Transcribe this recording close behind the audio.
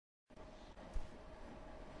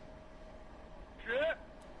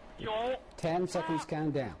10 seconds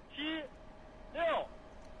countdown. 7、6、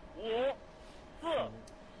5、4、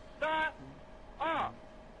3、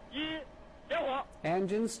2、1，点火。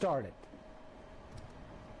 Engine started.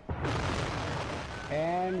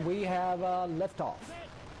 And we have a liftoff.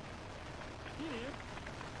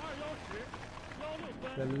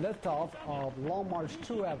 The liftoff of Long March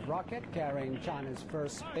 2F rocket carrying China's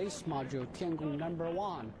first space module Tiangong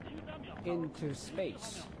 #1 into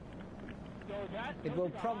space. It will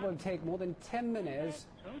probably take more than 10 minutes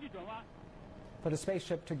for the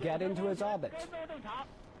spaceship to get into its orbit.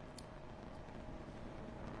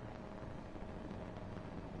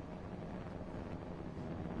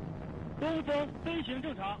 东风飞行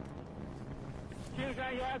正常，青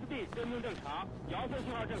山 USB 跟踪正常，遥测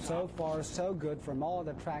信号正常。 So far, so good from all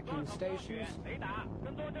the tracking stations. 雷达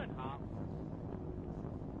跟踪正常。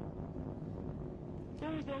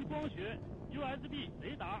东风光学 USB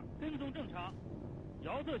雷达跟踪正常，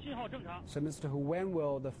遥测信号正常。 So, Mr. Hu, when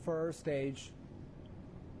will the first stage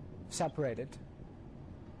separate it?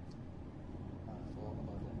 For about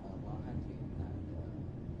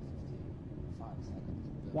 155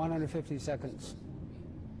 seconds. 150 seconds.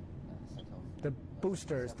 The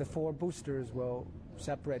boosters, the 4 boosters will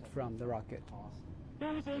separate from the rocket.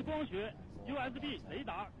 东风光学 USB 雷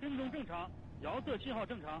达跟踪正常，遥测信号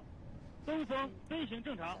正常。东风飞行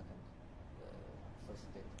正常。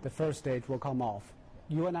 The first stage will come off.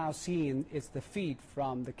 You are now seeing it's the feed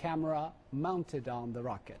from the camera mounted on the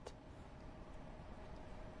rocket.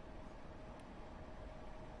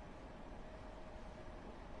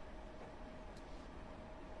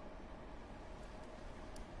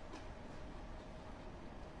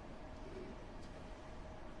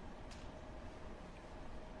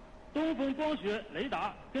 东风光学雷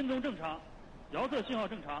达跟踪正常，遥测信号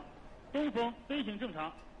正常，东风飞行正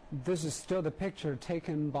常。 This is still the picture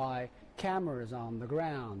taken by cameras on the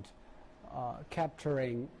ground,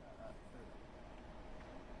 capturing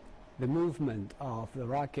the movement of the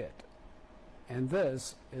rocket. And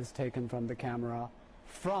this is taken from the camera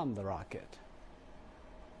from the rocket.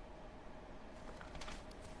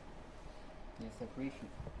 Yes, separation.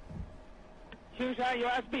 青山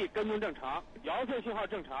USB 跟踪正常，遥测信号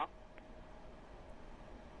正常。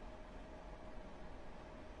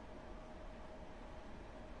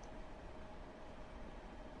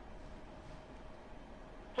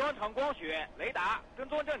 双城光学雷达跟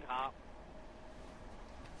踪正常。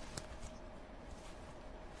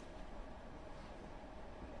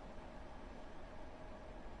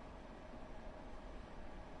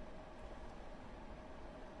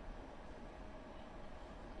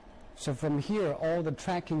So from here, all the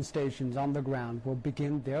tracking stations on the ground will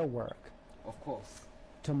begin their work Of course.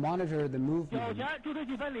 to monitor the 脚 movement. 前助推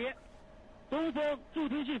器分离，东风助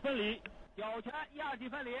推器分离，脚前压机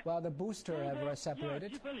分离。 While the booster 东 have 风压 separated,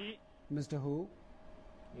 机分离。 Mr. Hu,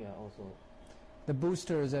 Yeah, also the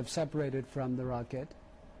boosters have separated from the rocket,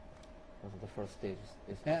 the first stage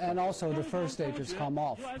is and also the first stage has come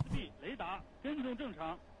off. USB 雷达跟踪正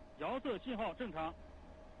常，遥测信号正常，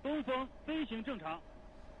东风飞行正常。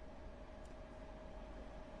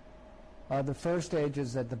 The first stage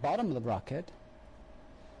is at the bottom of the rocket.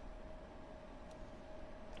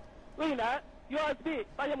 渭南 USB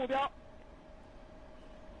发现目标。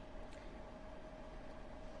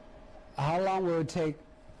 How long will it take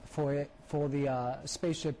for the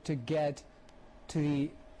spaceship to get to the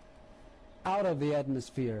out of the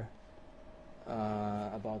atmosphere?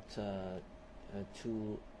 About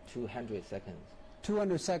 200 seconds.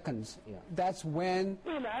 200 seconds. Yeah. That's when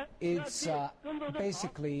渭南 it's USB 跟踪正常，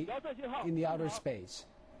 basically 遥测信号 in the 正 outer 常。 space,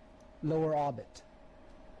 lower orbit.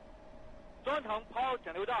 双城抛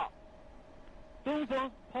整流罩，东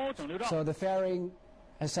风抛整流罩。 So the fairing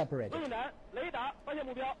has separated, 渭南雷达发现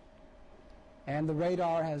目标。 and the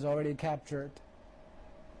radar has already captured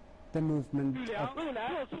the movement 预量 of 渭南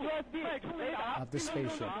测速 USB 脉冲雷达 of the 跟踪正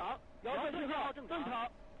spaceship. 常，遥测信号正常。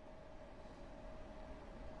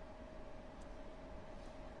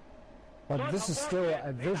 But this is still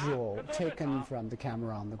a visual taken from the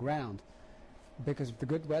camera on the ground. Because of the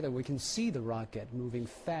good weather, we can see the rocket moving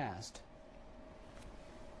fast.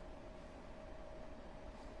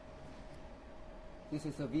 This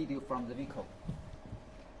is a video from the vehicle.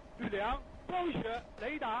 预量光学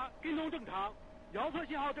雷达跟踪正常，遥测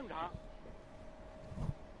信号正常。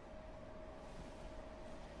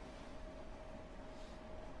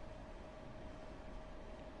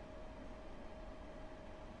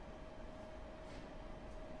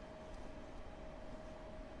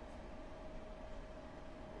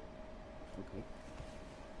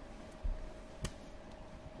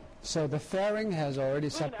 So So the fairing has already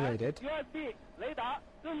separated. USB 雷达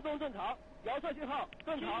跟踪正常，遥测信号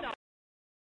正常。